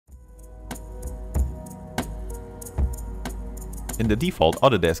In the default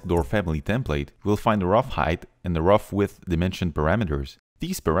Autodesk door family template, you will find the rough height and the rough width dimension parameters.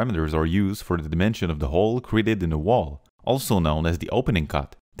 These parameters are used for the dimension of the hole created in the wall, also known as the opening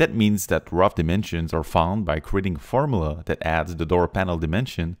cut. That means that rough dimensions are found by creating a formula that adds the door panel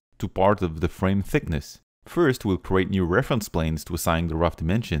dimension to part of the frame thickness. First, we'll create new reference planes to assign the rough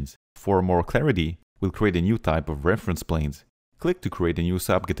dimensions. For more clarity, we'll create a new type of reference planes. Click to create a new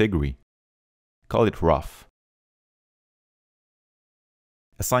subcategory. Call it rough.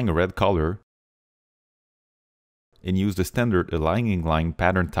 Assign a red color and use the standard aligning line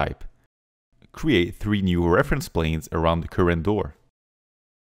pattern type. Create 3 new reference planes around the current door.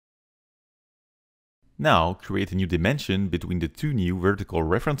 Now create a new dimension between the 2 new vertical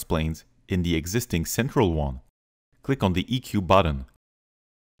reference planes in the existing central one. Click on the EQ button.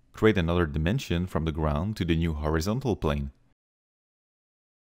 Create another dimension from the ground to the new horizontal plane.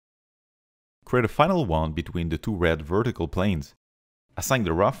 Create a final one between the 2 red vertical planes. Assign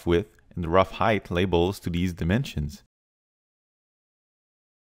the rough width and the rough height labels to these dimensions.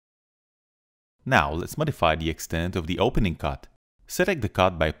 Now let's modify the extent of the opening cut. Select the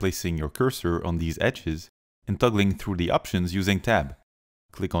cut by placing your cursor on these edges and toggling through the options using Tab.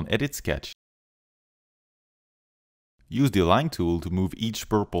 Click on Edit Sketch. Use the Align tool to move each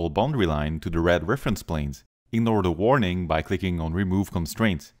purple boundary line to the red reference planes. Ignore the warning by clicking on Remove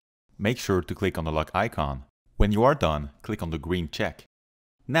Constraints. Make sure to click on the lock icon. When you are done, click on the green check.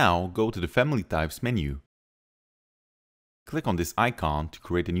 Now go to the Family Types menu. Click on this icon to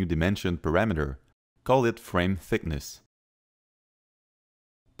create a new dimension parameter. Call it Frame Thickness.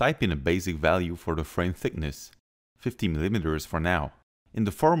 Type in a basic value for the frame thickness, 50 mm for now. In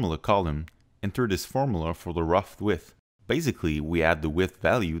the formula column, enter this formula for the rough width. Basically, we add the width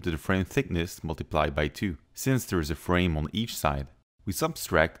value to the frame thickness multiplied by 2. Since there is a frame on each side, we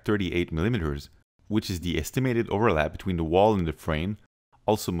subtract 38 mm, which is the estimated overlap between the wall and the frame,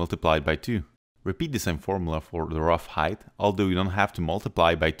 also multiplied by 2. Repeat the same formula for the rough height, although you don't have to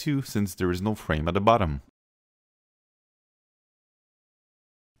multiply by 2 since there is no frame at the bottom.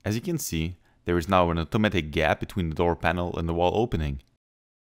 As you can see, there is now an automatic gap between the door panel and the wall opening.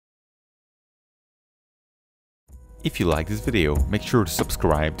 If you like this video, make sure to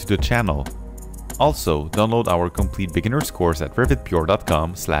subscribe to the channel. Also, download our complete beginner's course at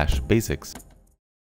revitpure.com/basics.